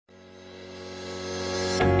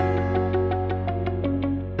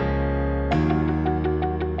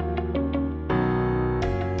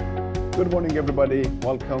Good morning, everybody.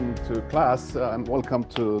 Welcome to class and welcome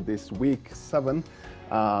to this week 7.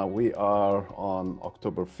 We are on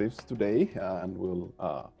October 5th today, and we'll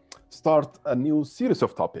start a new series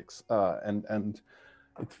of topics. And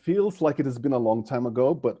it feels like it has been a long time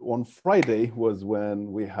ago, but on Friday was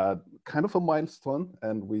when we had kind of a milestone,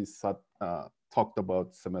 and we talked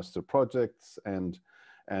about semester projects and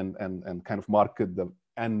kind of marked the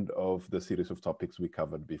end of the series of topics we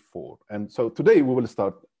covered before. And so today we will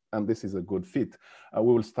start, and this is a good fit,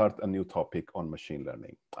 we will start a new topic on machine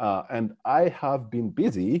learning. And I have been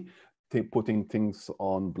busy putting things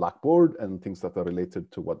on Blackboard and things that are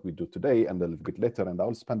related to what we do today and a little bit later, and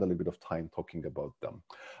I'll spend a little bit of time talking about them.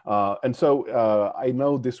 And so I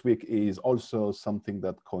know this week is also something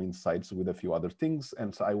that coincides with a few other things,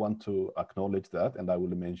 and so I want to acknowledge that, and I will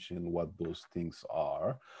mention what those things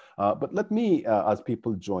are. But let me, as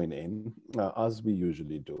people join in, as we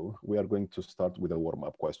usually do, we are going to start with a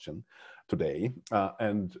warm-up question today.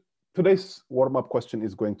 And today's warm-up question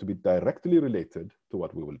is going to be directly related to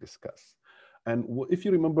what we will discuss. And if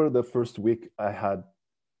you remember the first week, I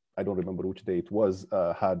don't remember which day it was,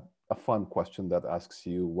 had a fun question that asks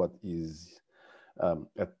you what is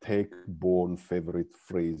a take-born favorite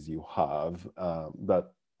phrase you have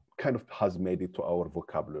that kind of has made it to our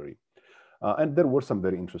vocabulary. And there were some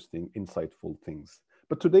very interesting, insightful things.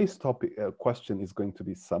 But today's topic question is going to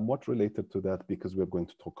be somewhat related to that because we're going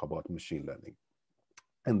to talk about machine learning.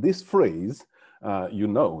 And this phrase, you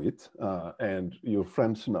know it, and your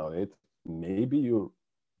friends know it, maybe your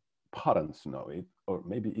parents know it, or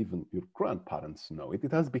maybe even your grandparents know it.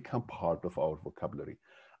 It has become part of our vocabulary.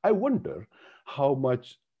 I wonder how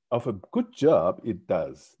much of a good job it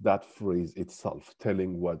does, that phrase itself,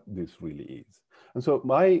 telling what this really is. And so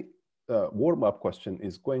my warm-up question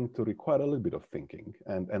is going to require a little bit of thinking,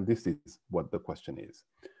 and this is what the question is.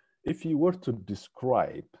 If you were to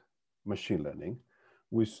describe machine learning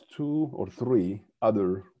with 2 or 3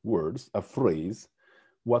 other words, a phrase,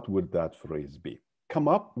 what would that phrase be? Come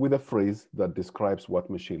up with a phrase that describes what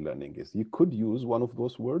machine learning is. You could use one of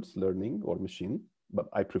those words, learning or machine, but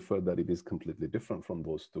I prefer that it is completely different from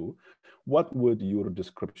those two. What would your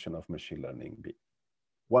description of machine learning be?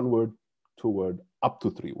 1 word, 2 word, up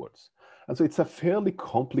to 3 words. And so it's a fairly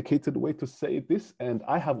complicated way to say this, and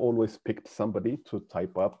I have always picked somebody to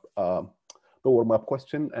type up the warm-up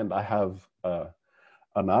question, and I have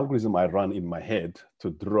an algorithm I run in my head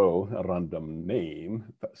to draw a random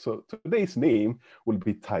name. So today's name will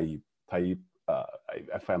be Taib. Taib,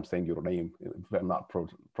 if I'm saying your name, if I'm not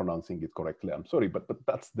pronouncing it correctly, I'm sorry, but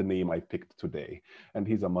that's the name I picked today. And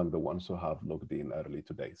he's among the ones who have logged in early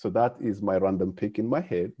today. So that is my random pick in my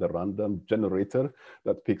head, the random generator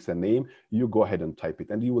that picks a name. You go ahead and type it,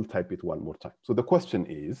 and you will type it 1 more time. So the question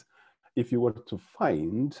is, if you were to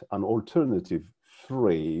find an alternative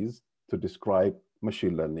phrase to describe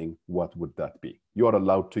machine learning, what would that be? You are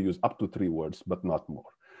allowed to use up to 3 words, but not more.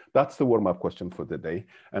 That's the warm-up question for the day,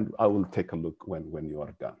 and I will take a look when you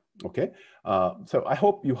are done, okay? So I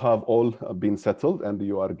hope you have all been settled and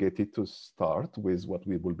you are ready to start with what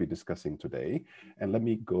we will be discussing today. And let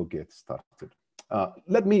me go get started.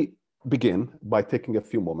 Let me begin by taking a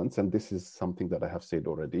few moments, and this is something that I have said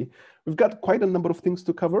already. We've got quite a number of things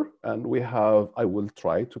to cover, and I will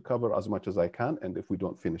try to cover as much as I can, and if we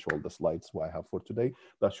don't finish all the slides I have for today,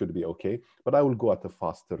 that should be okay, but I will go at a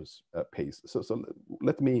faster pace. So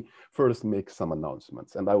let me first make some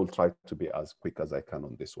announcements, and I will try to be as quick as I can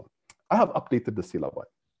on this one. I have updated the syllabi.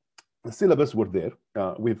 The syllabus were there.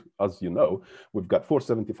 As you know, we've got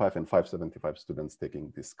 475 and 575 students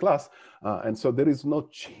taking this class. And so there is no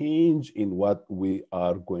change in what we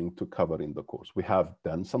are going to cover in the course. We have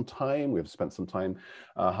done some time. We have spent some time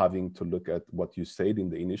having to look at what you said in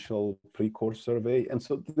the initial pre-course survey. And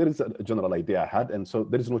so there is a general idea I had. And so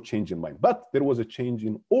there is no change in mind. But there was a change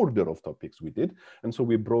in order of topics we did. And so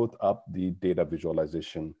we brought up the data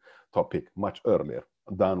visualization topic much earlier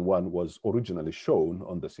than one was originally shown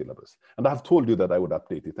on the syllabus. And I've told you that I would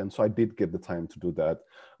update it. And so I did get the time to do that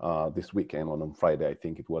this weekend on Friday, I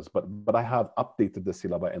think it was. But I have updated the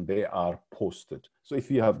syllabi and they are posted. So if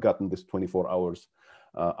you have gotten this 24 hours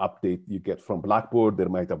update you get from Blackboard, there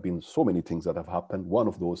might have been so many things that have happened. One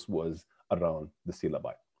of those was around the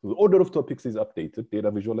syllabi. So the order of topics is updated. Data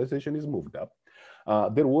visualization is moved up.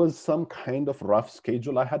 There was some kind of rough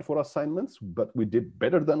schedule I had for assignments, but we did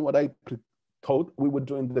better than what I thought we would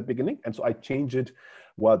do in the beginning. And so I changed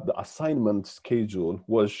what the assignment schedule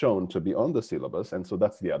was shown to be on the syllabus. And so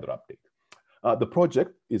that's the other update. The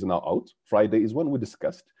project is now out. Friday is when we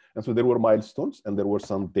discussed. And so there were milestones and there were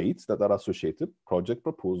some dates that are associated, project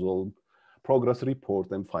proposal, progress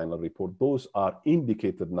report and final report. Those are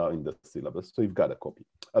indicated now in the syllabus, so you've got a copy.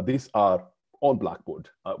 These are on Blackboard.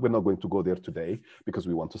 We're not going to go there today because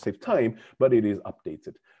we want to save time, but it is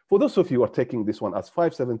updated. For those of you who are taking this one as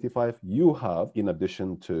 575, you have, in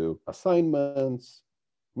addition to assignments,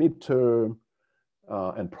 midterm,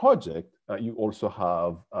 and project, you also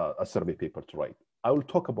have a survey paper to write. I will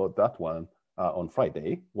talk about that one on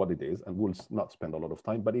Friday, what it is, and we'll not spend a lot of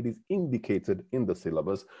time, but it is indicated in the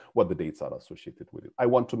syllabus what the dates are associated with it. I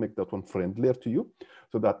want to make that one friendlier to you.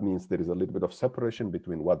 So that means there is a little bit of separation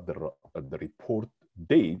between what the report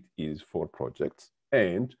date is for projects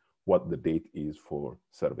and what the date is for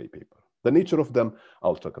survey paper. The nature of them,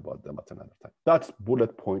 I'll talk about them at another time. That's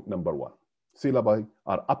bullet point number 1. Syllabi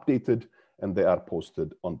are updated and they are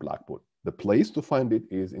posted on Blackboard. The place to find it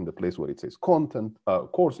is in the place where it says content,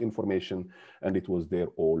 course information, and it was there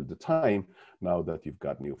all the time now that you've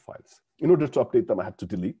got new files. In order to update them, I had to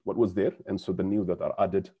delete what was there, and so the new that are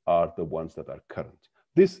added are the ones that are current.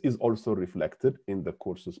 This is also reflected in the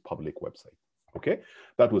course's public website, okay?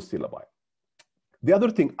 That was syllabi. The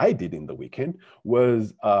other thing I did in the weekend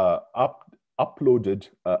was uploaded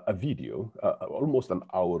a video, almost an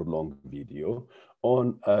hour-long video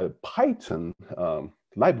on a Python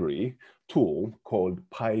library tool called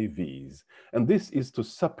PyVis. And this is to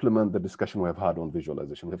supplement the discussion we have had on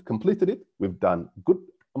visualization. We've completed it. We've done good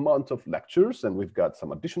amount of lectures and we've got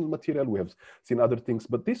some additional material. We have seen other things,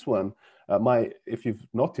 but this one, if you've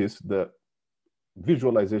noticed, the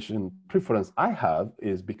visualization preference I have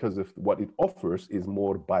is because of what it offers is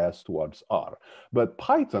more biased towards R. But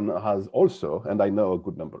Python has also, and I know a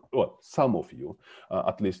good number, well, some of you,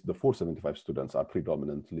 at least the 475 students are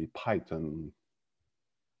predominantly Python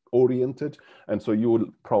oriented. And so you will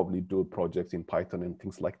probably do projects in Python and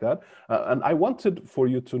things like that. And I wanted for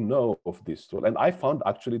you to know of this tool. And I found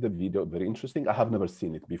actually the video very interesting. I have never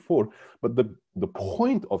seen it before, but the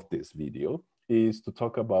point of this video is to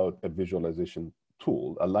talk about a visualization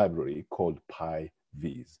tool, a library called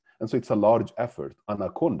PyVis. And so it's a large effort.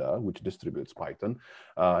 Anaconda, which distributes Python,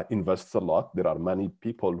 invests a lot. There are many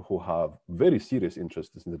people who have very serious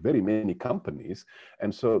interests in very many companies.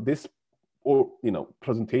 And so this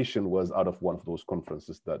presentation was out of one of those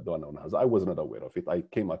conferences that Donna has. I was not aware of it. I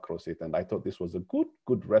came across it and I thought this was a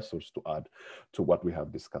good resource to add to what we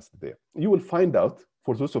have discussed there. You will find out,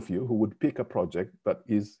 for those of you who would pick a project that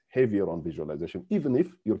is heavier on visualization, even if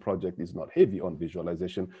your project is not heavy on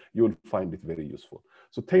visualization, you will find it very useful.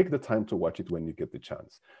 So take the time to watch it when you get the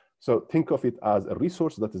chance. So think of it as a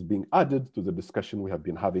resource that is being added to the discussion we have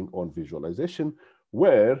been having on visualization,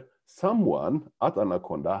 where someone at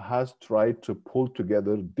Anaconda has tried to pull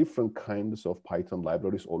together different kinds of Python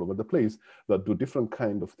libraries all over the place that do different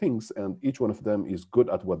kind of things, and each one of them is good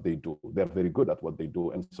at what they do. They're very good at what they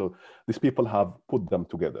do, and so these people have put them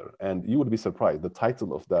together. And you would be surprised. The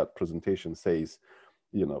title of that presentation says,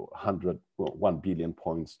 1 billion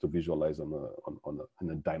points to visualize in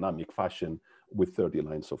a dynamic fashion with 30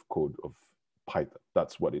 lines of code of Python.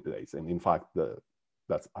 That's what it is. And in fact,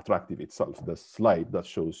 that's attractive itself. The slide that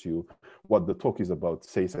shows you what the talk is about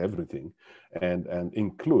says everything, and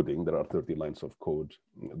including there are 30 lines of code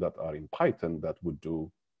that are in Python that would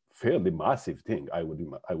do fairly massive thing. I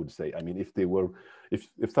would say. I mean,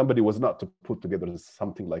 if somebody was not to put together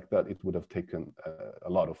something like that, it would have taken a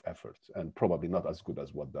lot of effort and probably not as good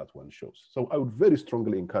as what that one shows. So I would very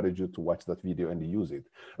strongly encourage you to watch that video and use it,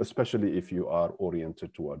 especially if you are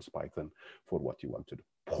oriented towards Python for what you want to do.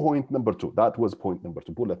 Point number 2, that was point number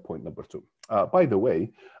 2, bullet point number 2. By the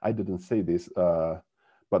way, I didn't say this,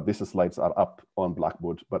 but these slides are up on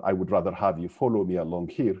Blackboard, but I would rather have you follow me along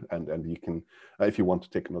here, and you can, if you want to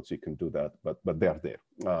take notes, you can do that, but they're there.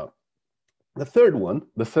 The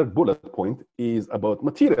third bullet point is about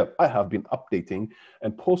material I have been updating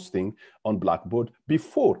and posting on Blackboard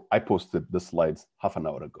before I posted the slides half an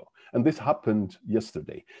hour ago. And this happened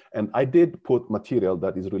yesterday. And I did put material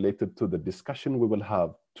that is related to the discussion we will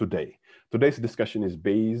have today. Today's discussion is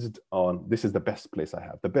based on, this is the best place I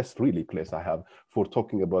have, the best really place I have for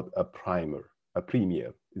talking about a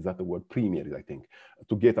premiere. Is that the word? Premiere, I think,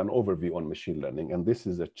 to get an overview on machine learning. And this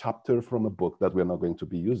is a chapter from a book that we're not going to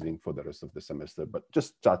be using for the rest of the semester, but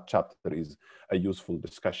just that chapter is a useful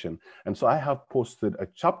discussion. And so I have posted a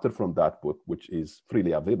chapter from that book, which is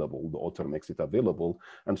freely available. The author makes it available.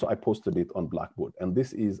 And so I posted it on Blackboard. And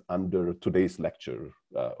this is under today's lecture,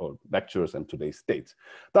 or lectures and today's dates.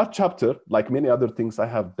 That chapter, like many other things I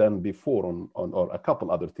have done before or a couple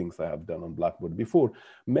other things I have done on Blackboard before,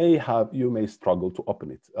 you may struggle to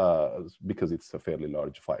open it because it's a fairly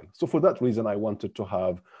large file. So for that reason, I wanted to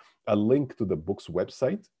have a link to the book's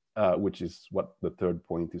website which is what the third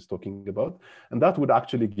point is talking about. And that would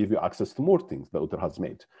actually give you access to more things the author has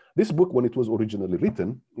made. This book, when it was originally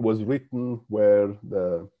written, was written where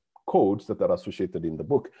the codes that are associated in the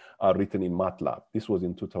book are written in MATLAB. This was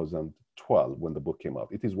in 2012 when the book came out.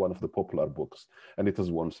 It is one of the popular books, and it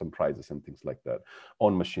has won some prizes and things like that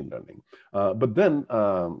on machine learning. But then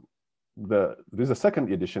there's a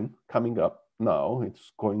second edition coming up now.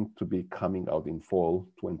 It's going to be coming out in fall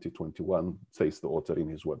 2021, says the author in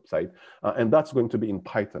his website, and that's going to be in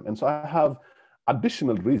Python. And so I have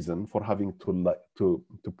additional reason for having to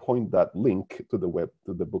point that link to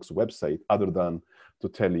the book's website, other than to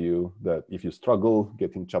tell you that if you struggle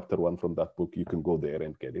getting chapter 1 from that book, you can go there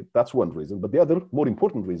and get it. That's one reason. But the other more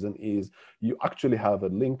important reason is you actually have a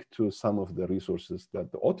link to some of the resources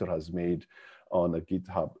that the author has made on a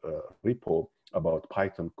GitHub repo about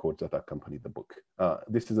Python codes that accompany the book.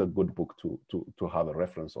 This is a good book to have a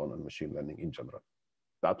reference on machine learning in general.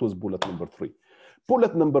 That was bullet number 3.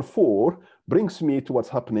 Bullet number 4 brings me to what's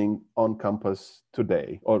happening on campus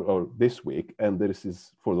today or this week. And this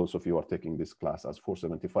is, for those of you who are taking this class as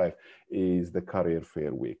 475, is the career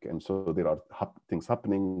fair week. And so there are things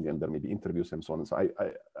happening, and there may be interviews and so on. And so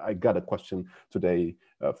I got a question today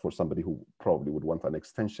for somebody who probably would want an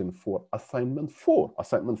extension for assignment 4.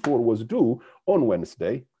 Assignment 4 was due on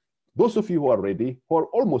Wednesday. Those of you who are ready, who are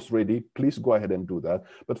almost ready, please go ahead and do that.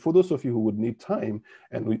 But for those of you who would need time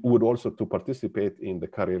and we would also to participate in the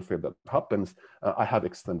career fair that happens, I have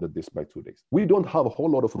extended this by 2 days. We don't have a whole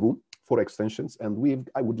lot of room for extensions, and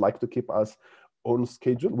I would like to keep us on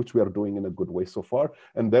schedule, which we are doing in a good way so far.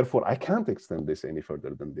 And therefore, I can't extend this any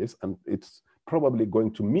further than this. And it's probably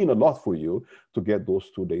going to mean a lot for you to get those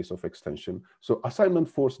 2 days of extension. So assignment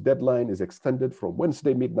 4's deadline is extended from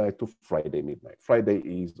Wednesday midnight to Friday midnight. Friday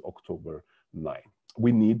is October 9.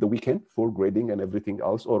 We need the weekend for grading and everything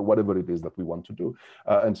else, or whatever it is that we want to do.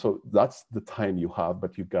 And so that's the time you have,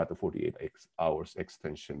 but you got a 48 hours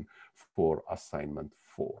extension for assignment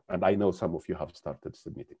 4. And I know some of you have started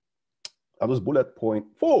submitting. That was bullet point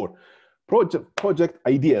 4. Project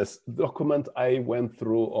ideas document I went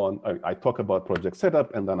through on, I talk about project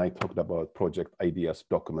setup, and then I talked about project ideas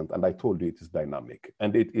document, and I told you it is dynamic,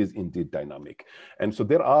 and it is indeed dynamic. And so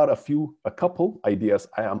there are a couple ideas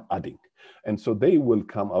I am adding, and so they will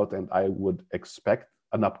come out, and I would expect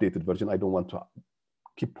an updated version. I don't want to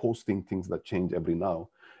keep posting things that change every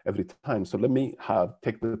time. So let me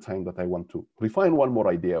take the time that I want to refine one more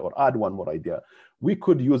idea or add one more idea. We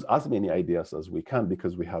could use as many ideas as we can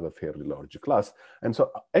because we have a fairly large class. And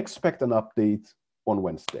so expect an update on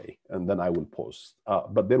Wednesday, and then I will post.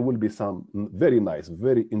 But there will be some very nice,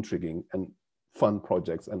 very intriguing and fun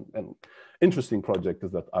projects and interesting projects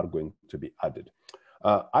that are going to be added.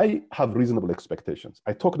 I have reasonable expectations.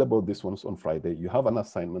 I talked about this once on Friday. You have an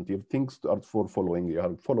assignment, you have things for following, you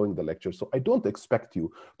are following the lecture. So I don't expect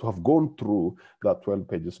you to have gone through that 12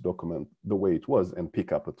 pages document the way it was and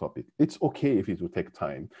pick up a topic. It's okay if it will take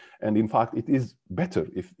time. And in fact, it is better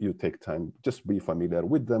if you take time, just be familiar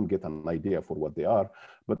with them, get an idea for what they are.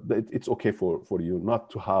 But it's okay for you not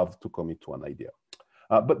to have to commit to an idea.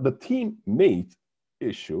 But the teammate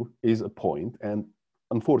issue is a point, and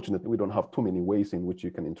unfortunately, we don't have too many ways in which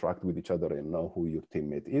you can interact with each other and know who your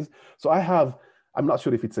teammate is. So I'm not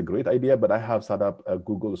sure if it's a great idea, but I have set up a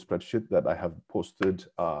Google spreadsheet that I have posted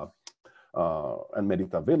and made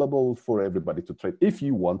it available for everybody to trade. If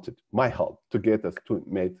you wanted my help to get a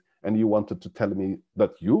teammate, and you wanted to tell me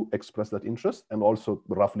that you express that interest and also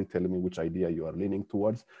roughly tell me which idea you are leaning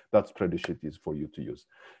towards, that spreadsheet is for you to use.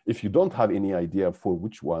 If you don't have any idea for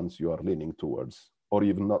which ones you are leaning towards, or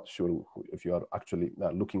even not sure if you are actually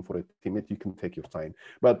looking for a teammate, you can take your time.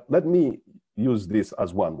 But let me use this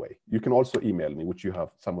as one way. You can also email me, which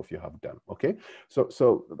some of you have done, okay?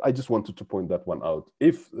 So I just wanted to point that one out.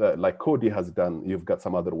 If, like Cody has done, you've got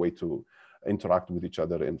some other way to interact with each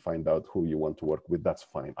other and find out who you want to work with, that's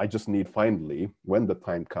fine. I just need, finally, when the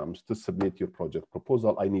time comes to submit your project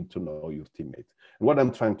proposal, I need to know your teammate. And what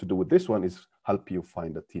I'm trying to do with this one is help you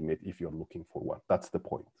find a teammate if you're looking for one. That's the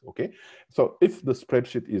point, okay? So if the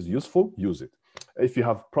spreadsheet is useful, use it. If you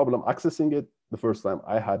have problem accessing it, the first time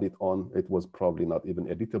I had it on, it was probably not even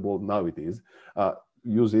editable. Now it is.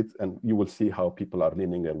 Use it and you will see how people are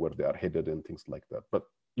leaning and where they are headed and things like that. But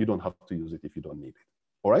you don't have to use it if you don't need it.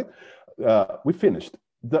 All right, we finished.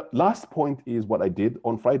 The last point is what I did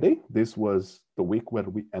on Friday. This was the week where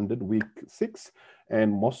we ended week 6,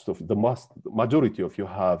 and the majority of you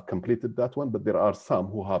have completed that one, but there are some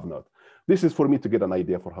who have not. This is for me to get an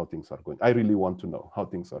idea for how things are going. I really want to know how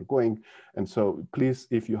things are going. And so please,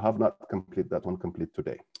 if you have not completed that one, complete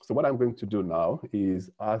today. So what I'm going to do now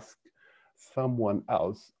is ask someone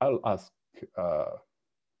else. I'll ask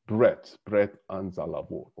Brett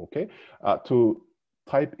Anzalavor, okay? To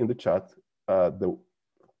type in the chat the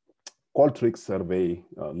Qualtrics survey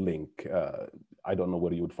link. I don't know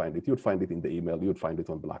where you would find it. You'd find it in the email. You'd find it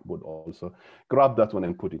on Blackboard also. Grab that one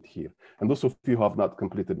and put it here. And those of you who have not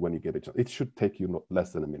completed when you get a chance, it should take you no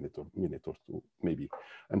less than a minute or two, maybe.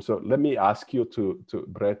 And so let me ask you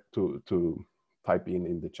Brett, to type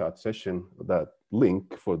in the chat session that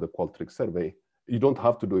link for the Qualtrics survey. You don't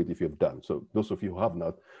have to do it if you've done. So those of you who have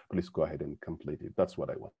not, please go ahead and complete it. That's what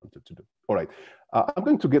I wanted to do. All right, I'm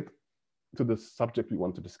going to get to the subject we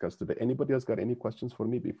want to discuss today. Anybody else got any questions for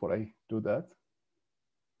me before I do that?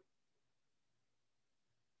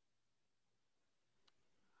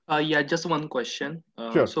 Yeah, just one question.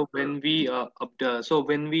 Sure. So when we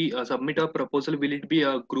submit a proposal, will it be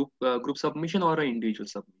a group submission or an individual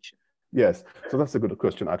submission? Yes, so that's a good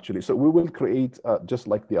question, actually. So we will create, just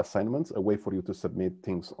like the assignments, a way for you to submit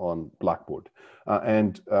things on Blackboard.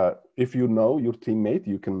 If you know your teammate,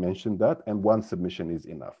 you can mention that, and one submission is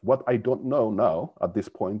enough. What I don't know now at this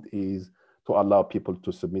point is to allow people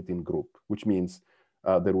to submit in group, which means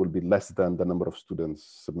there will be less than the number of students'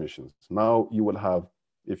 submissions. Now you will have,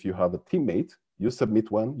 if you have a teammate, you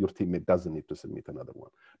submit one, your teammate doesn't need to submit another one.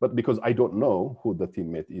 But because I don't know who the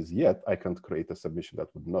teammate is yet, I can't create a submission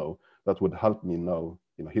that would help me know,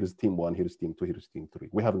 here's team 1, here's team 2, here's team 3.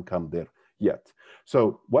 We haven't come there yet.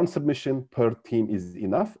 So one submission per team is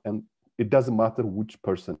enough, and it doesn't matter which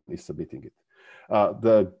person is submitting it.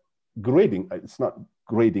 The grading, it's not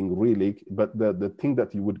grading really, but the thing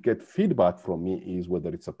that you would get feedback from me is whether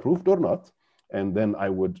it's approved or not. And then I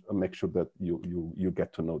would make sure that you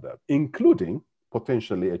get to know that, including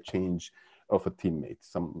potentially a change of a teammate,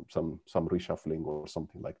 some reshuffling or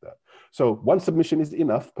something like that. So one submission is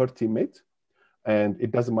enough per teammate, and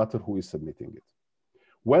it doesn't matter who is submitting it.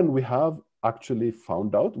 When we have actually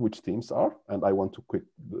found out which teams are, and I want to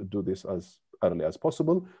do this as early as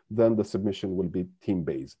possible, then the submission will be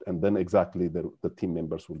team-based, and then exactly the team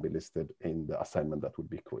members will be listed in the assignment that will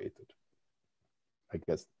be created. I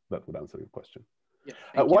guess that would answer your question.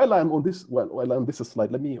 Yeah, while I'm on this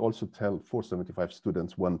slide, let me also tell 475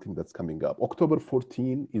 students one thing that's coming up. October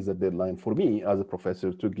 14 is a deadline for me as a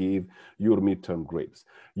professor to give your midterm grades.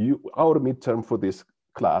 Our midterm for this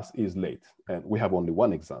class is late, and we have only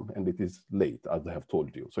one exam, and it is late, as I have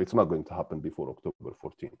told you. So it's not going to happen before October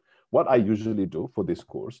 14. What I usually do for this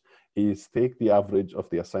course is take the average of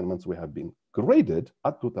the assignments we have been graded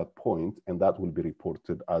up to that point, and that will be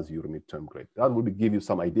reported as your midterm grade. That will give you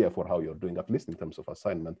some idea for how you're doing, at least in terms of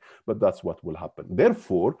assignment, but that's what will happen.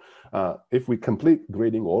 Therefore, if we complete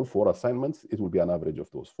grading all 4 assignments, it will be an average of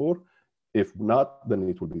those 4. If not, then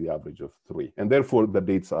it will be the average of 3. And therefore, the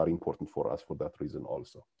dates are important for us for that reason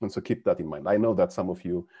also. And so keep that in mind. I know that some of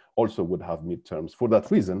you also would have midterms for that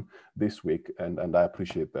reason this week, and I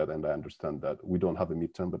appreciate that, and I understand that we don't have a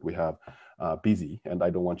midterm, but we have busy, and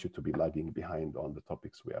I don't want you to be lagging behind on the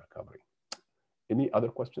topics we are covering. Any other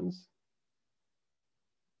questions?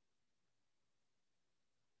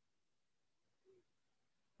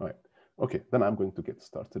 All right. Okay, then I'm going to get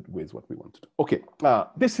started with what we want to do. Okay,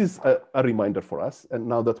 this is a reminder for us. And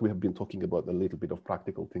now that we have been talking about a little bit of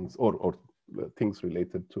practical things or things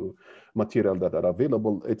related to material that are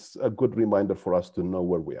available, it's a good reminder for us to know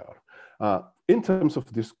where we are. In terms of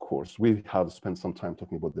this course, we have spent some time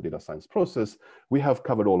talking about the data science process. We have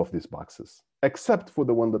covered all of these boxes, except for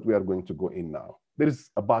the one that we are going to go in now. There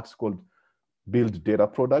is a box called Build Data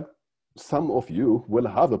Product. Some of you will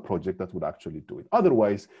have a project that would actually do it.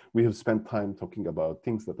 Otherwise, we have spent time talking about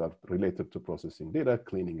things that are related to processing data,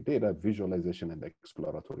 cleaning data, visualization, and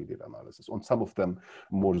exploratory data analysis. On some of them,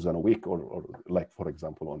 more than a week, or like, for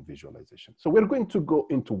example, on visualization. So we're going to go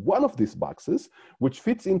into one of these boxes, which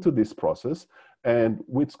fits into this process, and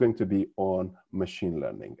which is going to be on machine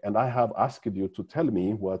learning. And I have asked you to tell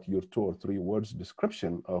me what your 2 or 3 words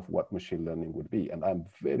description of what machine learning would be. And I'm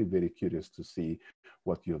very, very curious to see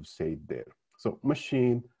what you have said there. So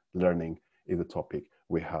machine learning is a topic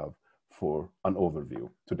we have for an overview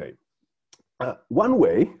today. One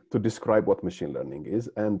way to describe what machine learning is,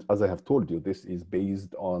 and as I have told you, this is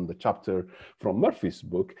based on the chapter from Murphy's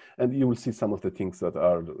book, and you will see some of the things that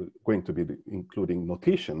are going to be including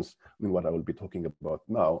notations in what I will be talking about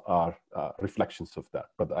now are reflections of that,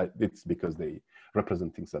 but it's because they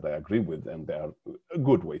represent things that I agree with, and they are a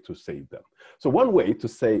good way to say them. So one way to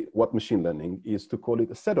say what machine learning is to call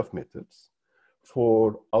it a set of methods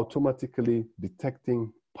for automatically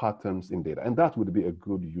detecting patterns in data. And that would be a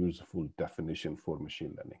good, useful definition for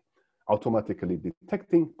machine learning. Automatically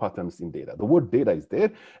detecting patterns in data. The word data is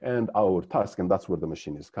there, and our task, and that's where the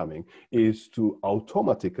machine is coming, is to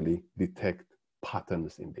automatically detect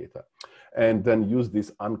patterns in data, and then use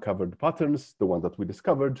these uncovered patterns, the one that we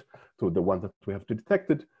discovered to the one that we have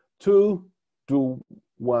detected, to do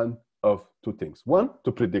one of two things. One,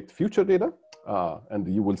 to predict future data, and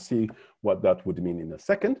you will see what that would mean in a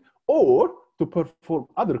second, or to perform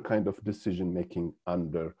other kind of decision-making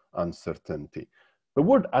under uncertainty. The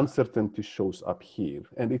word uncertainty shows up here,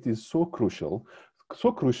 and it is so crucial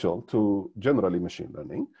to generally machine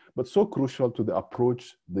learning, but so crucial to the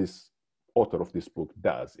approach this author of this book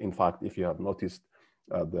does. In fact, if you have noticed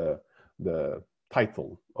the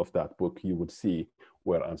title of that book, you would see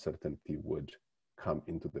where uncertainty would come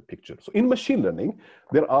into the picture. So in machine learning,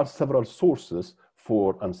 there are several sources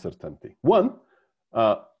for uncertainty. One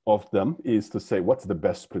of them is to say, what's the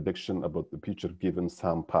best prediction about the future given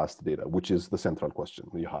some past data, which is the central question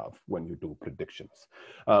you have when you do predictions.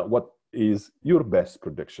 What is your best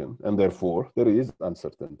prediction? And therefore, there is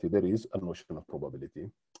uncertainty. There is a notion of probability.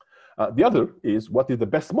 The other is, what is the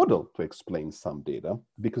best model to explain some data?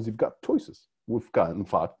 Because you've got choices. We've got, in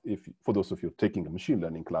fact, for those of you taking a machine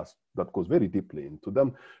learning class that goes very deeply into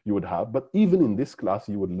them, you would have, but even in this class,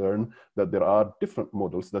 you would learn that there are different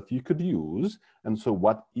models that you could use. And so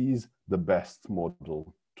what is the best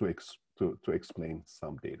model to explain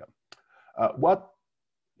some data? What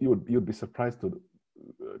you'd be surprised to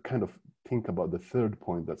kind of think about the third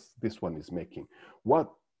point that this one is making. What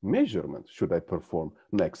measurement should I perform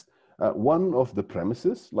next? One of the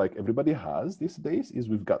premises, like everybody has these days, is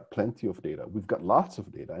we've got plenty of data. We've got lots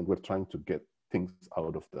of data, and we're trying to get things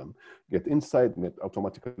out of them, get insight,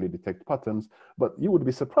 automatically detect patterns. But you would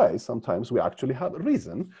be surprised, sometimes we actually have a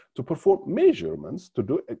reason to perform measurements,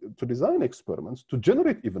 to design experiments, to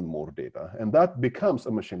generate even more data. And that becomes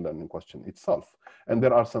a machine learning question itself. And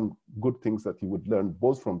there are some good things that you would learn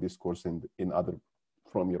both from this course and in other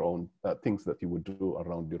from your own things that you would do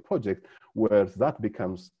around your project, where that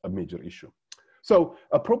becomes a major issue. So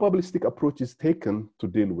a probabilistic approach is taken to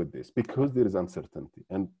deal with this because there is uncertainty.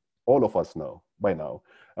 And all of us now, by now,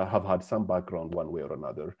 have had some background one way or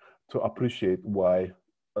another to appreciate why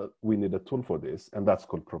we need a tool for this, and that's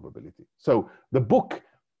called probability. So the book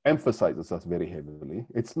emphasizes us very heavily.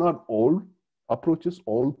 It's not all approaches,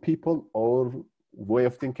 all people, or way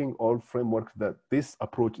of thinking, all frameworks that this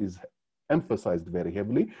approach is emphasized very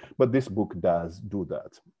heavily, but this book does do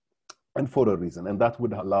that, and for a reason. And that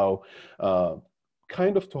would allow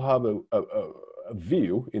kind of to have a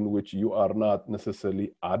view in which you are not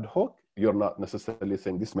necessarily ad hoc. You're not necessarily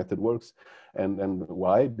saying this method works, and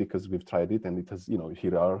why? Because we've tried it and it has,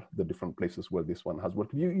 here are the different places where this one has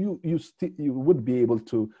worked. You would be able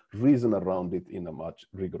to reason around it in a much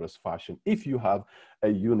rigorous fashion if you have a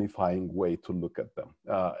unifying way to look at them.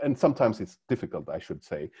 And sometimes it's difficult, I should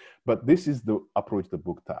say, but this is the approach the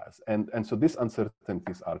book does. And so these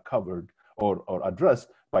uncertainties are covered or addressed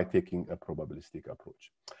by taking a probabilistic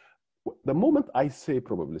approach. The moment I say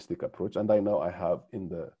probabilistic approach, and I know I have in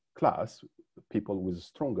the class people with a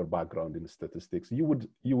stronger background in statistics,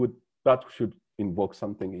 that should invoke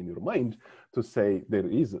something in your mind to say there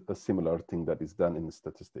is a similar thing that is done in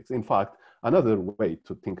statistics. In fact, another way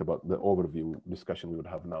to think about the overview discussion we would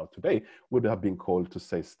have now today would have been called to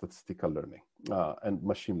say statistical learning, and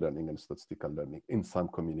machine learning and statistical learning in some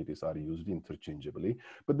communities are used interchangeably,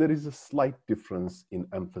 but there is a slight difference in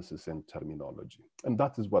emphasis and terminology. And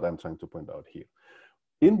that is what I'm trying to point out here.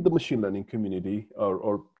 In the machine learning community,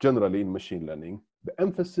 or generally in machine learning, the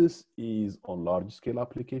emphasis is on large scale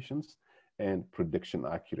applications and prediction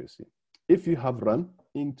accuracy. If you have run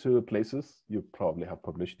into places, you probably have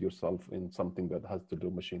published yourself in something that has to do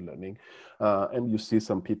with machine learning, and you see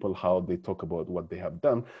some people, how they talk about what they have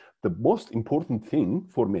done. The most important thing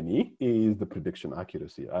for many is the prediction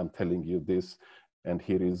accuracy. I'm telling you this, and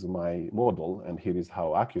here is my model, and here is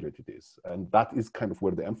how accurate it is. And that is kind of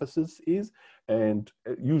where the emphasis is. And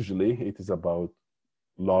usually it is about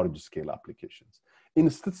large scale applications. In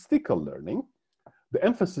statistical learning, the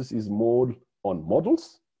emphasis is more on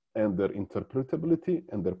models and their interpretability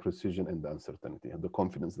and their precision and the uncertainty and the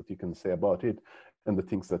confidence that you can say about it and the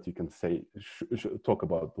things that you can say, talk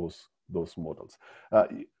about those models.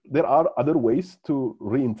 There are other ways to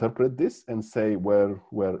reinterpret this and say where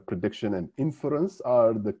prediction and inference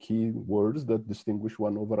are the key words that distinguish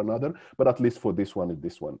one over another, but at least for this one,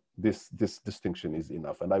 this distinction is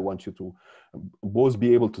enough. And I want you to both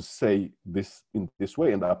be able to say this in this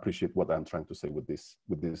way and appreciate what I'm trying to say with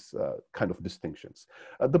this kind of distinctions.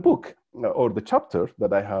 The book or the chapter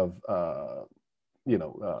that I have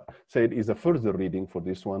said is a further reading for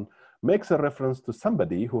this one, makes a reference to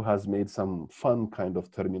somebody who has made some fun kind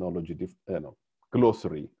of terminology,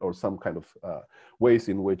 glossary, or some kind of ways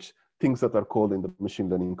in which things that are called in the machine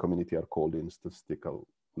learning community are called in statistical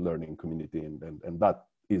learning community, and that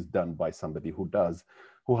is done by somebody who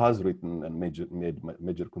has written and made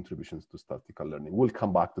major contributions to statistical learning. We'll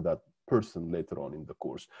come back to that person later on in the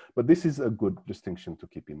course, but this is a good distinction to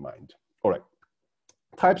keep in mind. All right,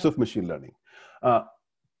 types of machine learning.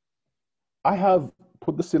 I have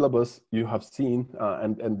put the syllabus you have seen,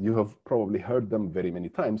 and you have probably heard them very many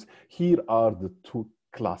times. Here are the two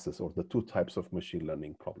classes or the two types of machine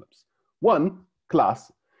learning problems. One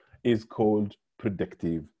class is called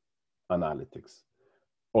predictive analytics,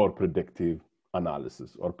 or predictive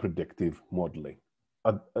analysis, or predictive modeling.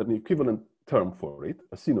 An equivalent term for it,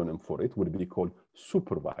 a synonym for it, would be called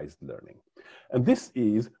supervised learning. And this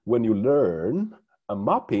is when you learn a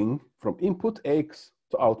mapping from input X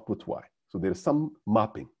to output Y. So there is some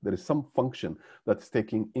mapping, there is some function that's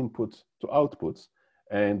taking inputs to outputs,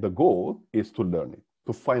 and the goal is to learn it,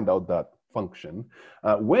 to find out that function.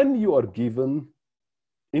 When you are given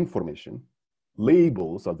information,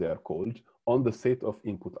 labels, as they are called, on the set of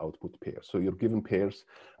input-output pairs. So you're given pairs,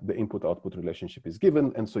 the input-output relationship is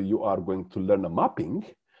given, and so you are going to learn a mapping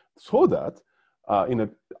so that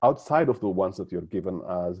outside of the ones that you're given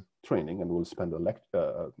as training, and we'll spend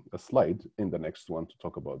a slide in the next one to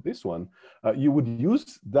talk about this one, you would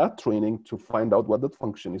use that training to find out what that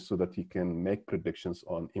function is so that you can make predictions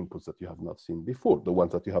on inputs that you have not seen before, the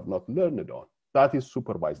ones that you have not learned on. That is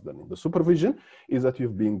supervised learning. The supervision is that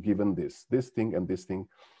you've been given this thing and this thing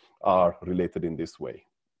are related in this way,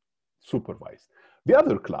 supervised. The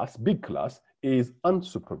other class, big class, is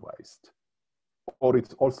unsupervised, or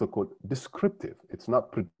it's also called descriptive. It's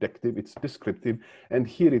not predictive, it's descriptive, and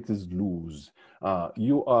here it is loose.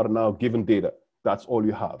 You are now given data, that's all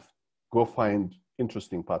you have. Go find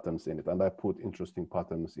interesting patterns in it, and I put interesting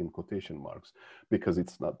patterns in quotation marks because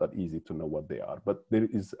it's not that easy to know what they are, but there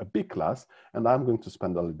is a big class, and I'm going to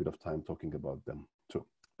spend a little bit of time talking about them too.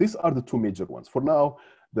 These are the two major ones. For now,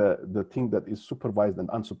 the thing that is supervised and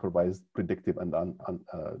unsupervised, predictive and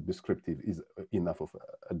descriptive, is enough of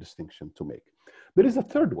a distinction to make. There is a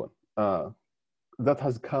third one that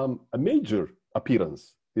has come a major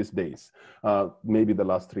appearance these days, maybe the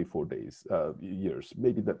last 3-4 days, years,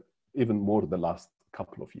 maybe even more the last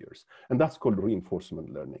couple of years, and that's called reinforcement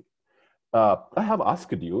learning. I have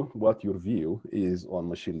asked you what your view is on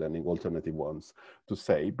machine learning, alternative ones to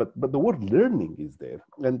say, but the word learning is there.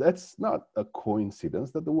 And that's not a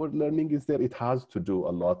coincidence that the word learning is there. It has to do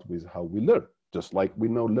a lot with how we learn, just like we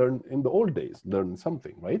now learn in the old days, learn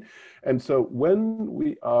something, right? And so when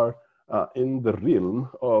we are in the realm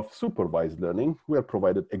of supervised learning, we are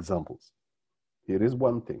provided examples. Here is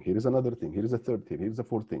one thing, here is another thing, here is a third thing, here is a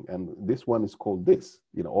fourth thing, and this one is called this.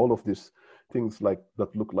 You know, all of these things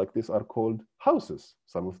that look like this are called houses.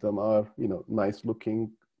 Some of them are, nice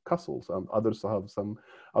looking castles, and others have some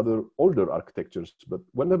other older architectures. But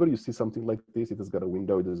whenever you see something like this, it has got a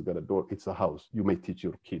window, it has got a door, it's a house. You may teach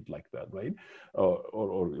your kid like that, right?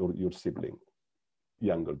 Or your sibling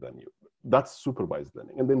younger than you. That's supervised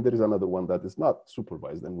learning. And then there is another one that is not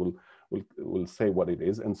supervised, and we'll say what it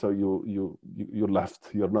is. And so you're left,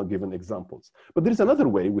 you're not given examples. But there's another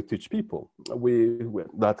way we teach people.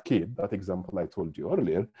 That kid, that example I told you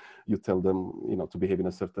earlier, you tell them, to behave in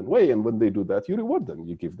a certain way. And when they do that, you reward them.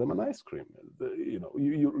 You give them an ice cream.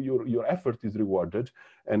 Your effort is rewarded.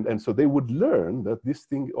 And so they would learn that this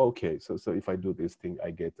thing, okay, so if I do this thing,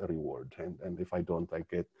 I get a reward. And if I don't, I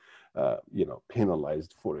get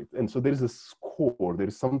penalized for it. And so there is a score, there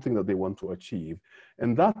is something that they want to achieve.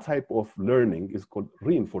 And that type of learning is called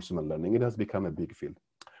reinforcement learning. It has become a big field.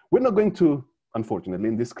 We're not going to, unfortunately,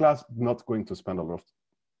 in this class, not going to spend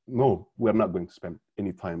we're not going to spend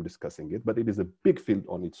any time discussing it, but it is a big field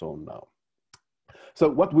on its own now. So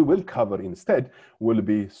what we will cover instead will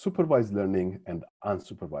be supervised learning and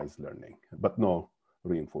unsupervised learning, but no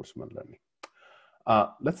reinforcement learning.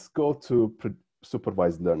 Let's go to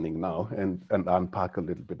supervised learning now and unpack a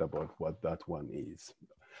little bit about what that one is.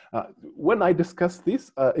 When I discuss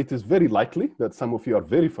this, it is very likely that some of you are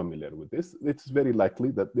very familiar with this. It's very likely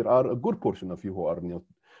that there are a good portion of you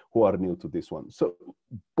who are new to this one. So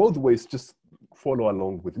both ways, just follow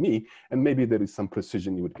along with me, and maybe there is some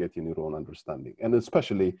precision you would get in your own understanding, and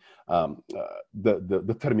especially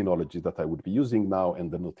the terminology that I would be using now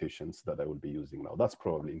and the notations that I will be using now. That's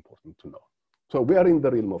probably important to know. So we are in the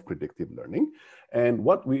realm of predictive learning, and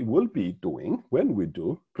what we will be doing when we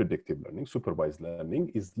do predictive learning, supervised learning,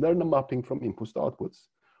 is learn a mapping from inputs to outputs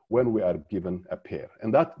when we are given a pair.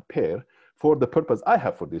 And that pair, for the purpose I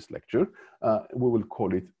have for this lecture, we will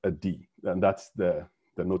call it a D, and that's the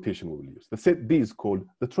notation we will use. The set D is called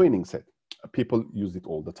the training set. People use it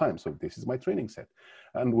all the time, so this is my training set,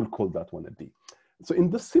 and we'll call that one a D. So in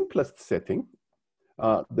the simplest setting,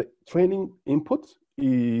 the training input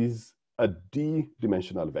is a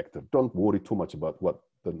d-dimensional vector. Don't worry too much about what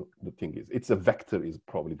the thing is. It's a vector is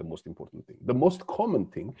probably the most important thing. The most common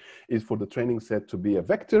thing is for the training set to be a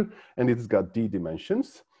vector, and it's got d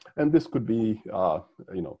dimensions. And this could be,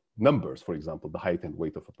 numbers, for example, the height and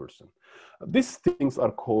weight of a person. These things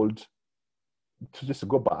are called, to just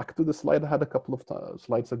go back to the slide I had a couple of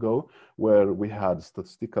slides ago, where we had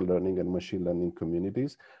statistical learning and machine learning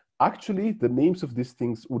communities. Actually, the names of these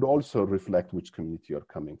things would also reflect which community you're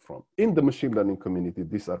coming from. In the machine learning community,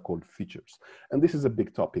 these are called features. And this is a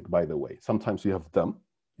big topic, by the way. Sometimes you have them,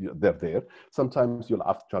 they're there. Sometimes you'll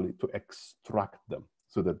actually to extract them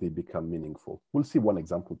so that they become meaningful. We'll see one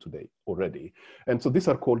example today already. And so these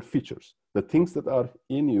are called features. The things that are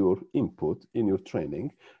in your input, in your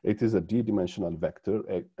training, it is a d-dimensional vector,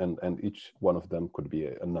 and each one of them could be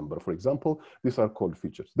a number. For example, these are called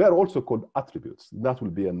features. They're also called attributes. That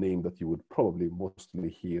will be a name that you would probably mostly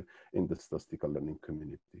hear in the statistical learning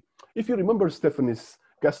community. If you remember Stephanie's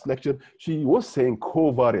guest lecture, she was saying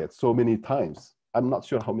covariate so many times. I'm not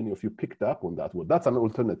sure how many of you picked up on that word. That's an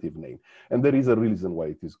alternative name. And there is a reason why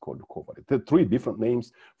it is called covariate. There are 3 different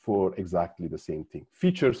names for exactly the same thing.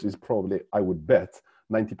 Features is probably, I would bet,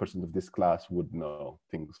 90% of this class would know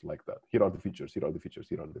things like that. Here are the features, here are the features,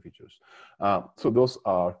 here are the features. So those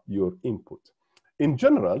are your input. In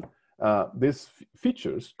general, these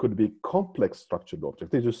features could be complex structured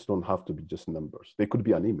objects. They just don't have to be just numbers. They could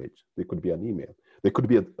be an image. They could be an email. They could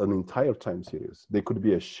be an entire time series. They could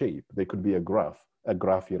be a shape. They could be a graph. A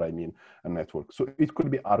graph here, I mean a network. So it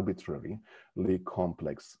could be arbitrarily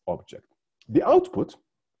complex object. The output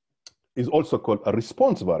is also called a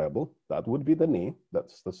response variable. That would be the name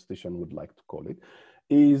that statistician would like to call it.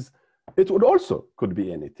 It would also could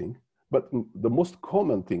be anything, but the most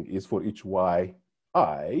common thing is for each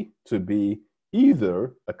yi to be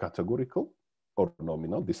either a categorical or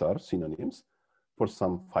nominal. These are synonyms for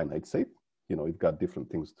some finite set. It got different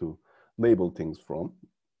things to label things from,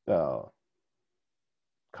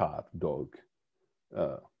 cat, dog,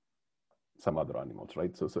 some other animals,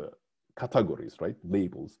 right? So categories, right?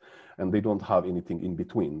 Labels, and they don't have anything in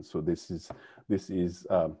between. So this is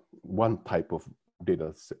one type of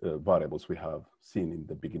data variables we have seen in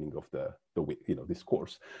the beginning of this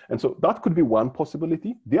course. And so that could be one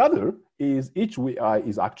possibility. The other is each wi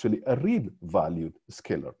is actually a real valued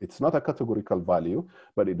scalar. It's not a categorical value,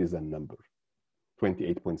 but it is a number,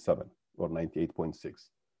 28.7 or 98.6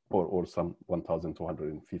 or some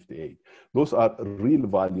 1,258. Those are real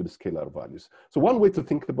valued scalar values. So one way to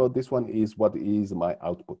think about this one is, what is my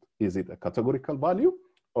output? Is it a categorical value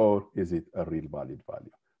or is it a real valued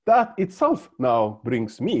value? That itself now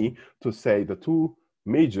brings me to say the 2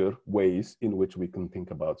 major ways in which we can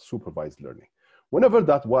think about supervised learning. Whenever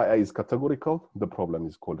that yi is categorical, the problem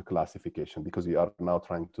is called classification, because we are now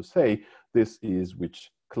trying to say this is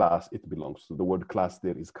which class it belongs to. The word class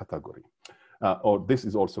there is category. Or this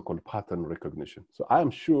is also called pattern recognition. So I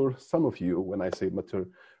am sure some of you, when I say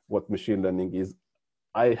what machine learning is,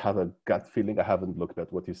 I have a gut feeling, I haven't looked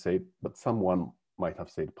at what you say, but someone might have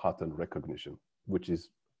said pattern recognition, which is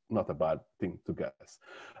not a bad thing to guess.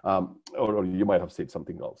 Or you might have said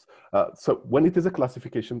something else. So when it is a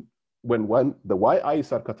classification, when the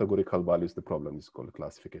yi's are categorical values, the problem is called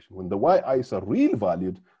classification. When the yi's are real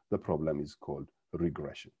valued, the problem is called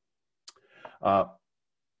regression.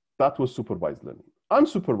 That was supervised learning.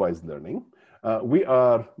 Unsupervised learning, we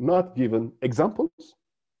are not given examples,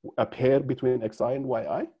 a pair between xi and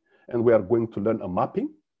yi, and we are going to learn a mapping,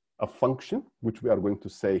 a function, which we are going to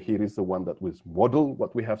say here is the one that was model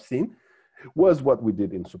what we have seen, was what we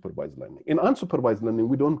did in supervised learning. In unsupervised learning,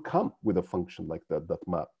 we don't come with a function like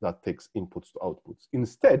that takes inputs to outputs.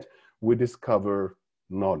 Instead, we discover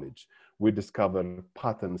knowledge. We discover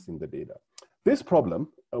patterns in the data. This problem,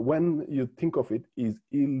 when you think of it, is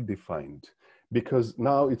ill-defined, because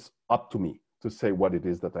now it's up to me to say what it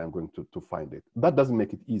is that I'm going to find it. That doesn't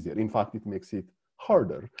make it easier. In fact, it makes it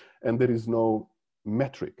harder, and there is no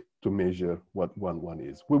metric to measure what one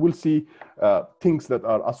is. We will see things that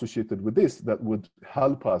are associated with this that would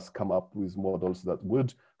help us come up with models that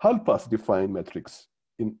would help us define metrics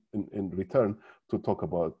in return to talk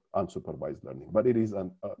about unsupervised learning, but it is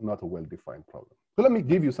not a well-defined problem. So let me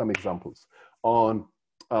give you some examples on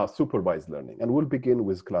supervised learning, and we'll begin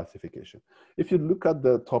with classification. If you look at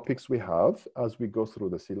the topics we have as we go through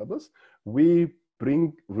the syllabus, we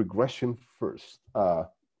bring regression first.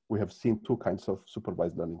 We have seen 2 kinds of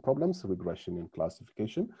supervised learning problems, regression and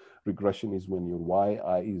classification. Regression is when your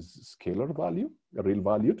yi is scalar value, real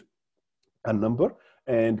valued, a number,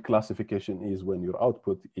 and classification is when your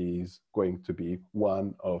output is going to be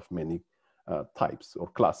one of many types or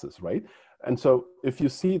classes, right? And so if you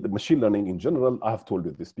see the machine learning in general, I have told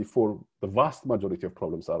you this before, the vast majority of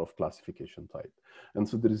problems are of classification type. And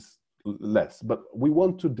so there is less, but we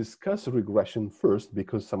want to discuss regression first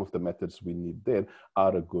because some of the methods we need there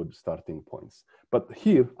are a good starting points. But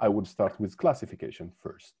here I would start with classification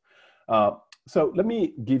first. So let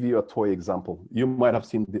me give you a toy example. You might have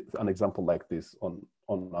seen an example like this on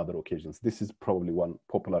other occasions. This is probably one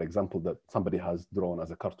popular example that somebody has drawn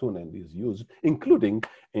as a cartoon and is used, including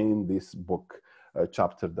in this book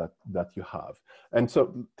chapter that you have. And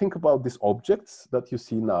so think about these objects that you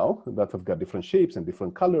see now that have got different shapes and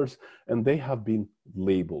different colors, and they have been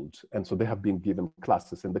labeled. And so they have been given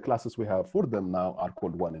classes, and the classes we have for them now are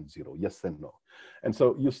called 1 and 0, yes and no. And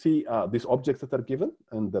so you see these objects that are given,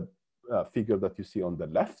 and the figure that you see on the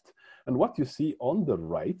left, and what you see on the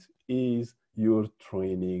right is your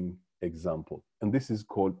training example, and this is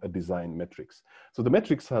called a design matrix. So the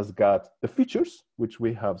matrix has got the features, which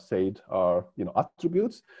we have said are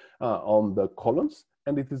attributes on the columns,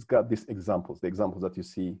 and it has got these examples, the examples that you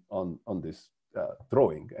see on this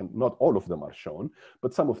drawing, and not all of them are shown,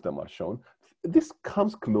 but some of them are shown. This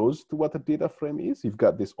comes close to what a data frame is. You've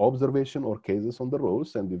got this observation or cases on the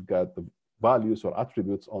rows, and you've got the values or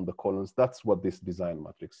attributes on the columns. That's what this design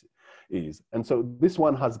matrix is. And so this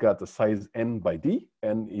one has got a size n by d.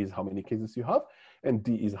 N is how many cases you have, and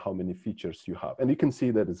d is how many features you have. And you can see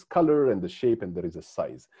that it's color and the shape, and there is a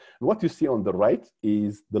size. And what you see on the right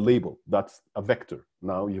is the label. That's a vector.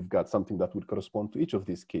 Now you've got something that would correspond to each of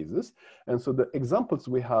these cases. And so the examples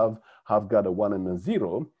we have got a 1 and a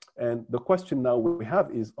 0. And the question now we have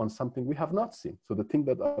is on something we have not seen. So the thing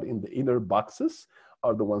that are in the inner boxes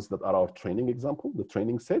are the ones that are our training example, the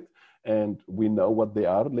training set. And we know what they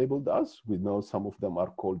are labeled as. We know some of them are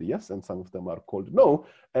called yes, and some of them are called no.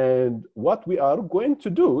 And what we are going to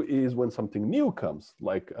do is when something new comes,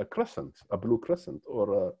 like a crescent, a blue crescent,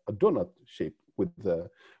 or a donut shape with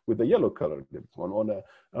the yellow color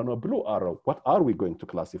on a blue arrow, what are we going to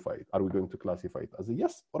classify it? Are we going to classify it as a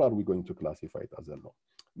yes, or are we going to classify it as a no?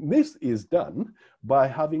 This is done by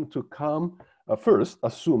having to come first,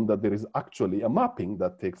 assume that there is actually a mapping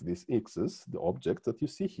that takes these x's, the objects that you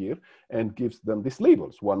see here, and gives them these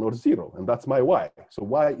labels, 1 or 0, and that's my y. So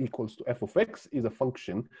y equals to f of x is a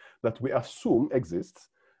function that we assume exists,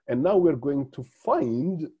 and now we're going to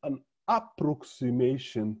find an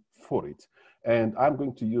approximation for it. And I'm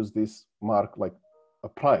going to use this mark like a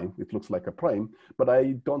prime. It looks like a prime, but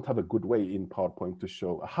I don't have a good way in PowerPoint to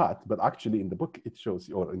show a hat, but actually in the book it shows,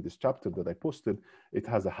 or in this chapter that I posted, it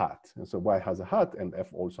has a hat. And so y has a hat, and f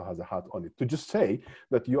also has a hat on it, to just say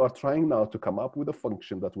that you are trying now to come up with a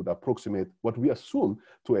function that would approximate what we assume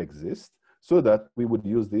to exist, so that we would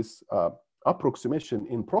use this approximation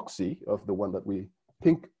in proxy of the one that we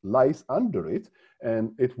think lies under it,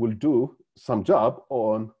 and it will do some job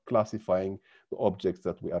on classifying the objects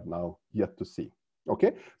that we are now yet to see.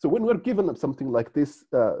 Okay, so when we're given something like this,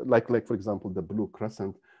 like for example, the blue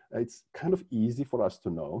crescent, it's kind of easy for us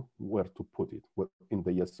to know where to put it in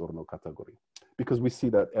the yes or no category, because we see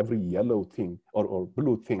that every yellow thing or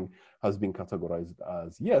blue thing has been categorized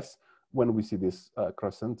as yes. When we see this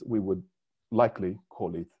crescent, we would likely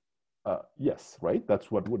call it yes, right?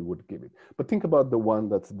 That's what we would give it. But think about the one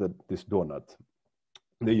that's this donut,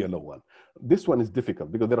 the yellow one. This one is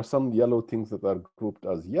difficult because there are some yellow things that are grouped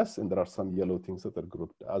as yes, and there are some yellow things that are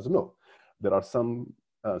grouped as no. There are some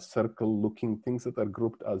circle-looking things that are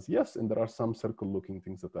grouped as yes, and there are some circle-looking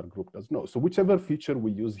things that are grouped as no. So whichever feature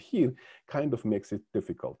we use here kind of makes it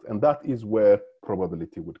difficult, and that is where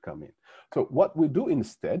probability would come in. So what we do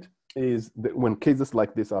instead is that when cases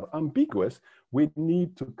like this are ambiguous, we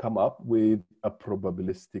need to come up with a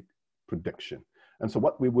probabilistic prediction. And so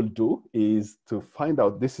what we will do is to find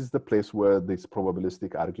out, this is the place where this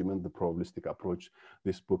probabilistic argument, the probabilistic approach,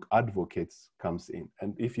 this book advocates comes in.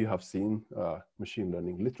 And if you have seen machine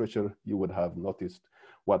learning literature, you would have noticed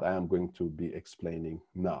what I am going to be explaining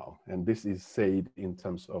now. And this is said in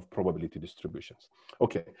terms of probability distributions.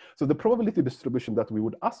 Okay, so the probability distribution that we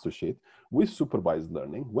would associate with supervised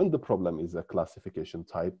learning when the problem is a classification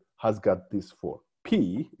type has got these four.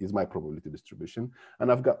 P is my probability distribution,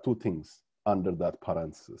 and I've got two things under that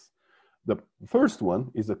parenthesis. The first one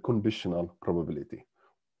is a conditional probability.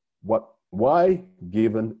 What y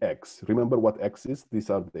given x. Remember what x is? These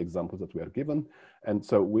are the examples that we are given. And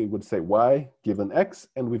so we would say y given x,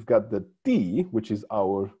 and we've got the d, which is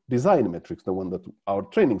our design matrix, the one that our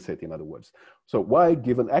training set, in other words. So y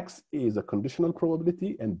given x is a conditional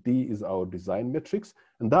probability, and d is our design matrix,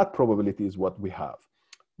 and that probability is what we have.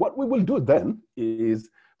 What we will do then is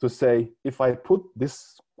to say, if I put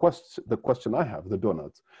this question, the question I have, the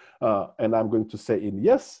donut, and I'm going to say in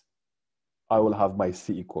yes, I will have my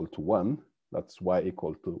c equal to 1, That's y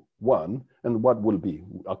equal to 1. And what will be,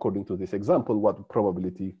 according to this example, what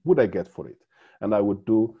probability would I get for it? And I would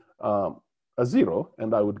do a 0,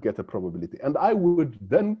 and I would get a probability. And I would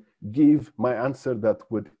then give my answer that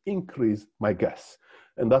would increase my guess.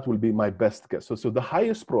 And that will be my best guess. So the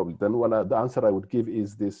highest probability, then the answer I would give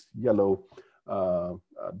is this yellow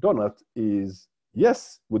donut is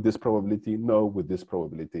yes with this probability, no with this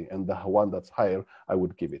probability. And the one that's higher, I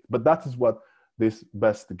would give it. But that is what this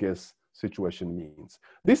best guess situation means.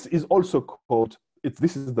 This is also called,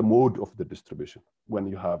 this is the mode of the distribution. When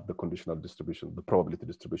you have the conditional distribution, the probability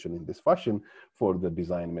distribution in this fashion for the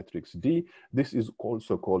design matrix D, this is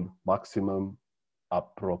also called maximum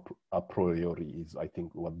a priori, is I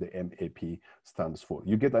think what the MAP stands for.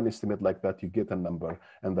 You get an estimate like that, you get a number,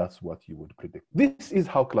 and that's what you would predict. This is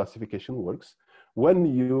how classification works when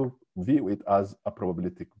you view it as a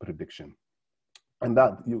probability prediction. And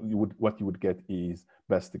that what you would get is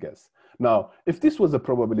best guess. Now, if this was a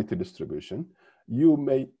probability distribution, you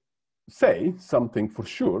may say something for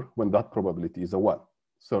sure when that probability is a 1.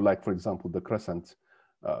 So like, for example, the crescent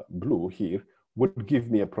blue here would give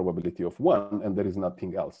me a probability of 1, and there is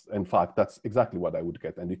nothing else. In fact, that's exactly what I would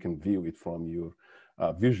get. And you can view it from your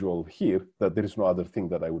visual here, that there is no other thing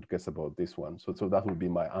that I would guess about this one. So that would be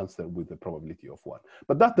my answer with the probability of 1.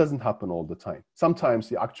 But that doesn't happen all the time. Sometimes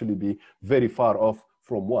you actually be very far off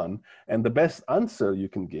from 1, and the best answer you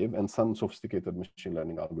can give, and some sophisticated machine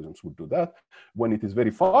learning algorithms would do that, when it is very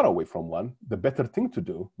far away from 1, the better thing to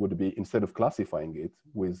do would be, instead of classifying it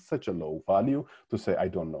with such a low value, to say, I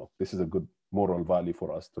don't know. This is a good moral value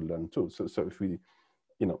for us to learn too. So if we,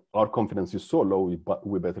 our confidence is so low,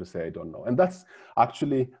 we better say, I don't know. And that's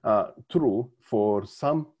actually true for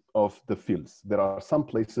some of the fields. There are some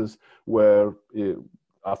places where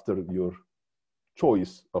after your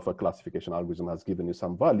choice of a classification algorithm has given you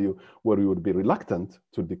some value, where you would be reluctant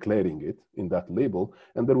to declaring it in that label.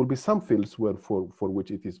 And there will be some fields where for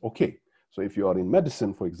which it is okay. So if you are in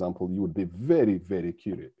medicine, for example, you would be very, very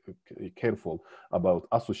careful about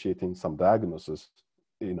associating some diagnosis,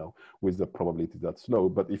 with the probability that's low.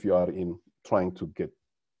 But if you are in trying to get,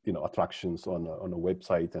 attractions on a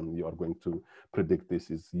website, and you are going to predict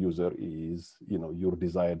this user is, your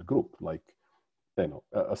desired group, like,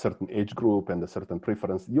 a certain age group and a certain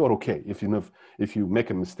preference, you're okay. If you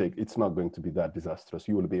make a mistake, it's not going to be that disastrous.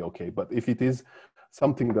 You will be okay. But if it is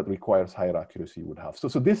something that requires higher accuracy, you would have. So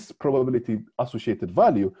this probability associated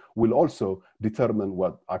value will also determine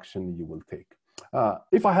what action you will take.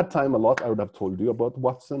 If I had time a lot, I would have told you about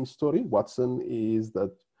Watson's story. Watson is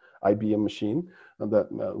that IBM machine that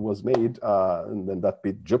was made, and then that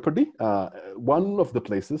beat Jeopardy. One of the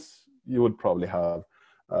places you would probably have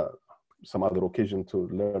some other occasion to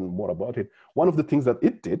learn more about it. One of the things that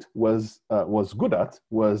it did was good at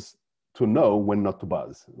was to know when not to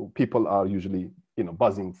buzz. People are usually,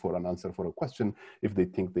 buzzing for an answer for a question if they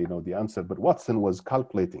think they know the answer. But Watson was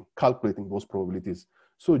calculating those probabilities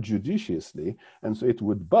so judiciously, and so it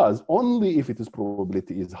would buzz only if its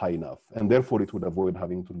probability is high enough, and therefore it would avoid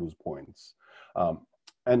having to lose points.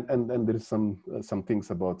 And there is some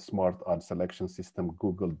things about smart ad selection system.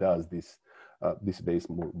 Google does this these days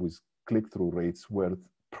more with click-through rates, where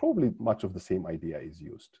probably much of the same idea is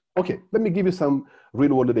used. Okay, let me give you some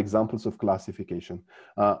real-world examples of classification.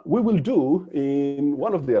 We will do in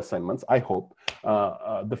one of the assignments, I hope,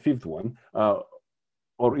 the 5th one,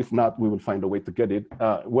 or if not, we will find a way to get it,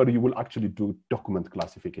 where you will actually do document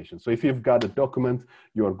classification. So if you've got a document,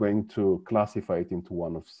 you are going to classify it into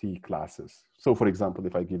one of C classes. So for example,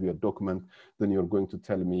 if I give you a document, then you're going to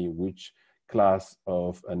tell me which class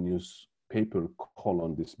of a newspaper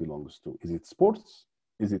column this belongs to. Is it sports?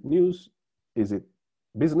 Is it news? Is it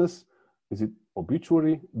business? Is it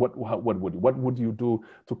obituary? What would you do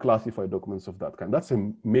to classify documents of that kind? That's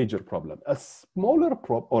a major problem. A smaller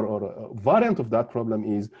or a variant of that problem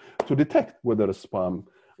is to detect whether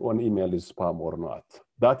an email is spam or not.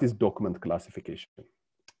 That is document classification.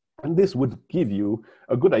 And this would give you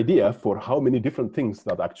a good idea for how many different things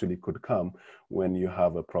that actually could come when you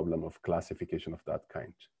have a problem of classification of that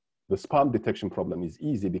kind. The spam detection problem is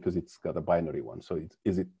easy because it's got a binary one. So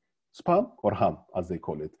is it spam or ham, as they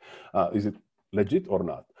call it? Is it legit or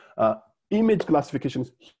not? Image classification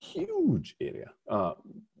is a huge area.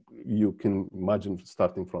 You can imagine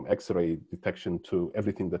starting from X-ray detection to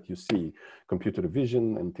everything that you see, computer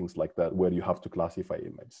vision and things like that, where you have to classify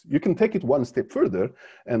images. You can take it one step further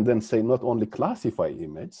and then say not only classify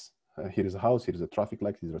images, here is a house, here is a traffic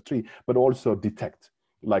light, here is a tree, but also detect.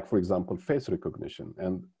 Like, for example, face recognition,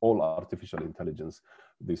 and all artificial intelligence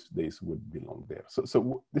these days would belong there.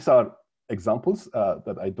 So these are examples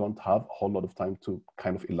that I don't have a whole lot of time to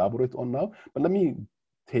kind of elaborate on now, but let me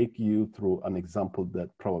take you through an example that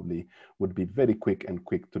probably would be very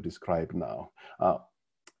quick to describe now.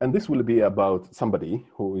 And this will be about somebody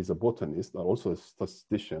who is a botanist or also a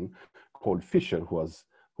statistician called Fisher,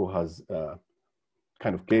 who has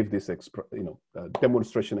kind of gave this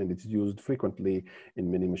demonstration, and it's used frequently in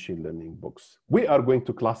many machine learning books. We are going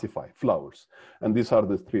to classify flowers, and these are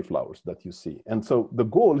the 3 flowers that you see. And so the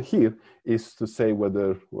goal here is to say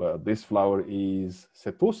whether this flower is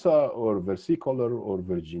setosa or versicolor or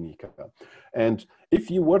virginica. And if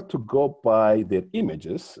you were to go by their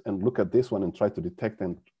images and look at this one and try to detect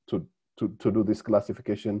and to do this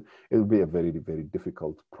classification, it will be a very, very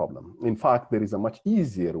difficult problem. In fact, there is a much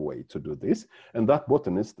easier way to do this. And that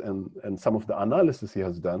botanist and some of the analysis he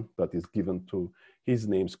has done that is given to his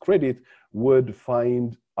name's credit would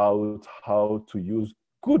find out how to use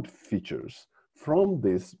good features from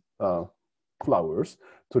these flowers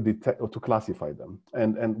to detect or to classify them.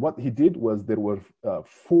 And what he did was there were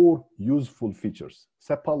 4 useful features: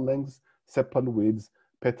 sepal lengths, sepal widths,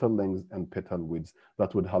 petal lengths, and petal widths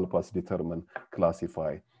that would help us determine,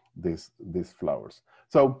 classify these flowers.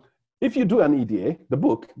 So if you do an EDA, the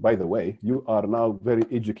book, by the way, you are now very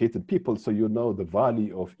educated people, so you know the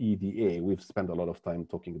value of EDA. We've spent a lot of time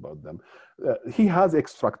talking about them. He has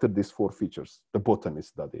extracted these 4 features, the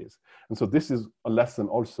botanist that is. And so this is a lesson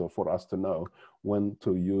also for us to know when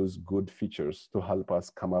to use good features to help us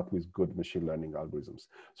come up with good machine learning algorithms.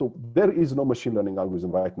 So there is no machine learning algorithm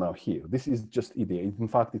right now here. This is just EDA. In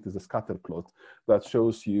fact, it is a scatter plot that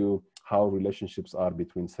shows you how relationships are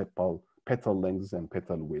between petal lengths and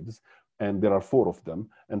petal widths, and there are 4 of them,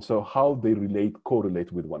 and so how they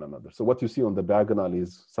correlate with one another. So what you see on the diagonal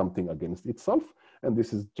is something against itself, and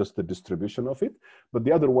this is just the distribution of it, but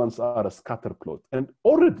the other ones are a scatter plot. And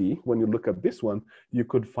already, when you look at this one, you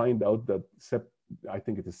could find out that I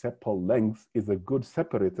think it is sepal length is a good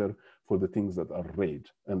separator for the things that are red,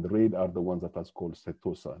 and the red are the ones that are called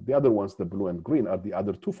setosa. The other ones, the blue and green, are the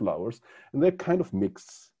other 2 flowers, and they're kind of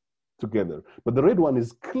mixed together. But the red one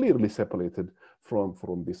is clearly separated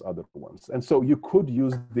from these other ones. And so you could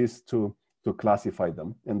use this to classify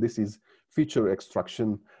them. And this is feature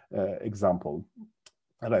extraction example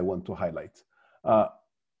that I want to highlight.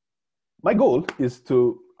 My goal is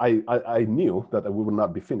I knew that we will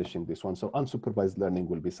not be finishing this one. So unsupervised learning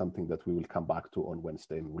will be something that we will come back to on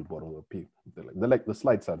Wednesday, and we'll borrow the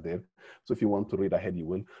slides are there. So if you want to read ahead, you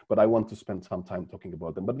will, but I want to spend some time talking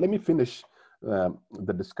about them. But let me finish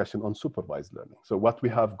the discussion on supervised learning. So what we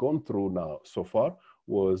have gone through now so far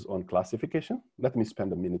was on classification. Let me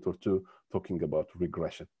spend a minute or 2 talking about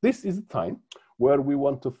regression. This is a time where we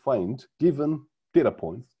want to find, given data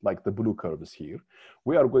points like the blue curves here,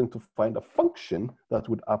 we are going to find a function that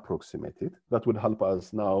would approximate it, that would help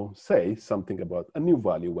us now say something about a new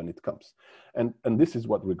value when it comes. And this is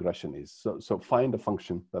what regression is. So find a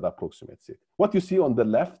function that approximates it. What you see on the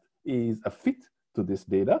left is a fit to this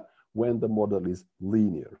data when the model is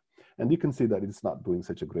linear. And you can see that it's not doing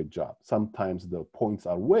such a great job. Sometimes the points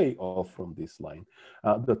are way off from this line.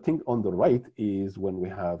 The thing on the right is when we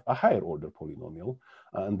have a higher order polynomial,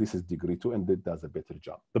 and this is degree 2, and it does a better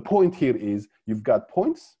job. The point here is you've got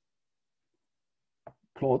points,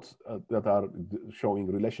 plots that are showing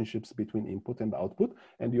relationships between input and output,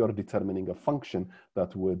 and you are determining a function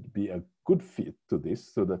that would be a good fit to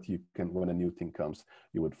this so that you can, when a new thing comes,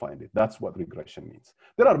 you would find it. That's what regression means.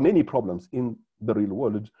 There are many problems in the real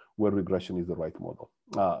world where regression is the right model.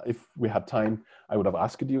 If we had time, I would have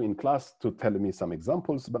asked you in class to tell me some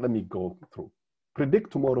examples, but let me go through.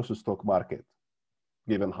 Predict tomorrow's stock market,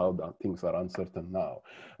 given how things are uncertain now.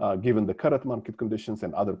 Given the current market conditions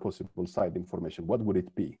and other possible side information, what would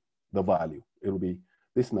it be? The value. It will be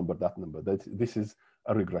this number, that number. This is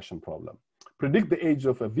a regression problem. Predict the age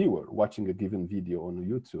of a viewer watching a given video on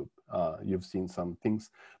YouTube. You've seen some things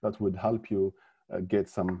that would help you get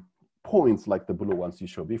some points like the blue ones you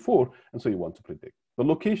showed before, and so you want to predict. The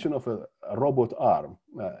location of a robot arm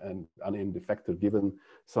and an end effector given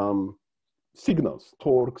some signals,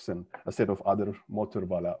 torques, and a set of other motor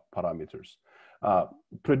parameters.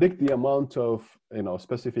 Predict the amount of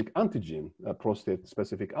specific antigen,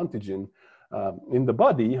 prostate-specific antigen in the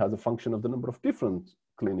body has a function of the number of different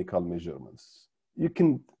clinical measurements. You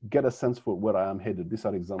can get a sense for where I am headed. These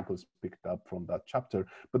are examples picked up from that chapter,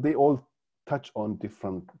 but they all touch on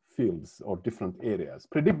different fields or different areas.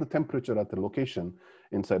 Predict the temperature at the location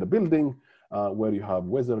inside a building where you have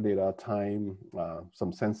weather data, time,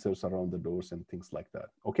 some sensors around the doors and things like that,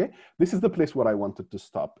 okay? This is the place where I wanted to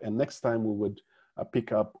stop. And next time we would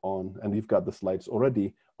pick up on, and we've got the slides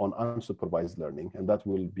already, on unsupervised learning, and that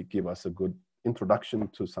will give us a good introduction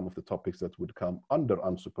to some of the topics that would come under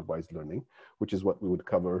unsupervised learning, which is what we would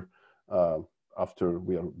cover after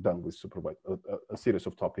we are done with a series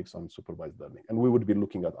of topics on supervised learning. And we would be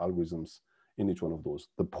looking at algorithms in each one of those.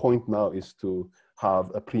 The point now is to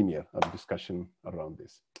have a premiere, a discussion around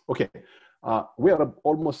this. Okay, we are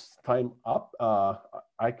almost time up.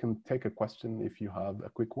 I can take a question if you have a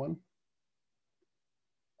quick one.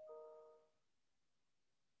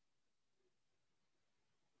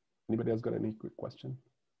 Anybody else got any quick question?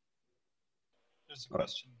 There's a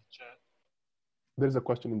question in the chat. There's a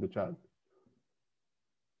question in the chat.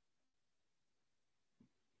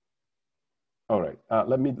 All right,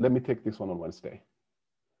 let me take this one on Wednesday.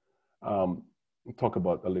 Talk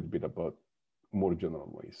about a little bit about more general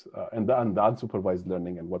ways, and the unsupervised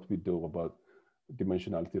learning and what we do about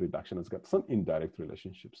dimensionality reduction has got some indirect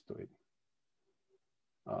relationships to it.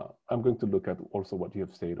 I'm going to look at also what you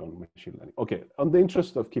have said on machine learning. Okay, on the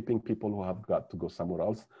interest of keeping people who have got to go somewhere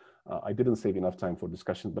else, I didn't save enough time for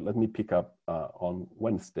discussion, but let me pick up on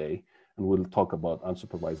Wednesday, and we'll talk about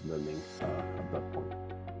unsupervised learning at that point.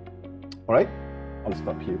 All right, I'll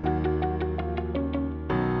stop here.